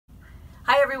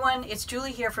everyone, it's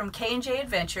Julie here from K&J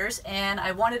Adventures, and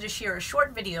I wanted to share a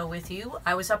short video with you.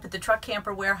 I was up at the Truck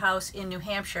Camper Warehouse in New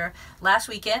Hampshire last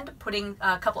weekend putting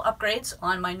a couple upgrades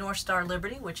on my Northstar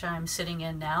Liberty, which I'm sitting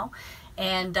in now,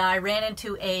 and I ran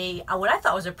into what I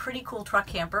thought was a pretty cool truck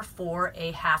camper for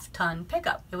a half-ton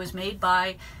pickup. It was made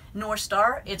by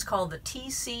Northstar. It's called the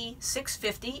TC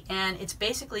 650, and it's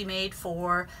basically made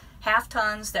for half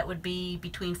tons that would be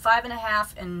between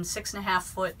 5.5 and 6.5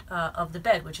 foot of the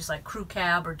bed, which is like crew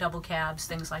cab or double cabs,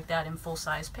 things like that in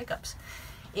full-size pickups.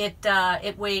 It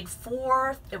weighed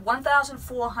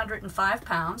 1,405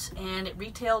 pounds, and it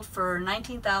retailed for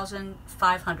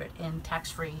 $19,500 in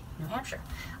tax-free New Hampshire.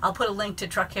 I'll put a link to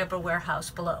Truck Camper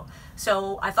Warehouse below.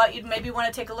 So I thought you'd maybe want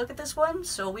to take a look at this one,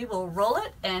 so we will roll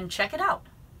it and check it out.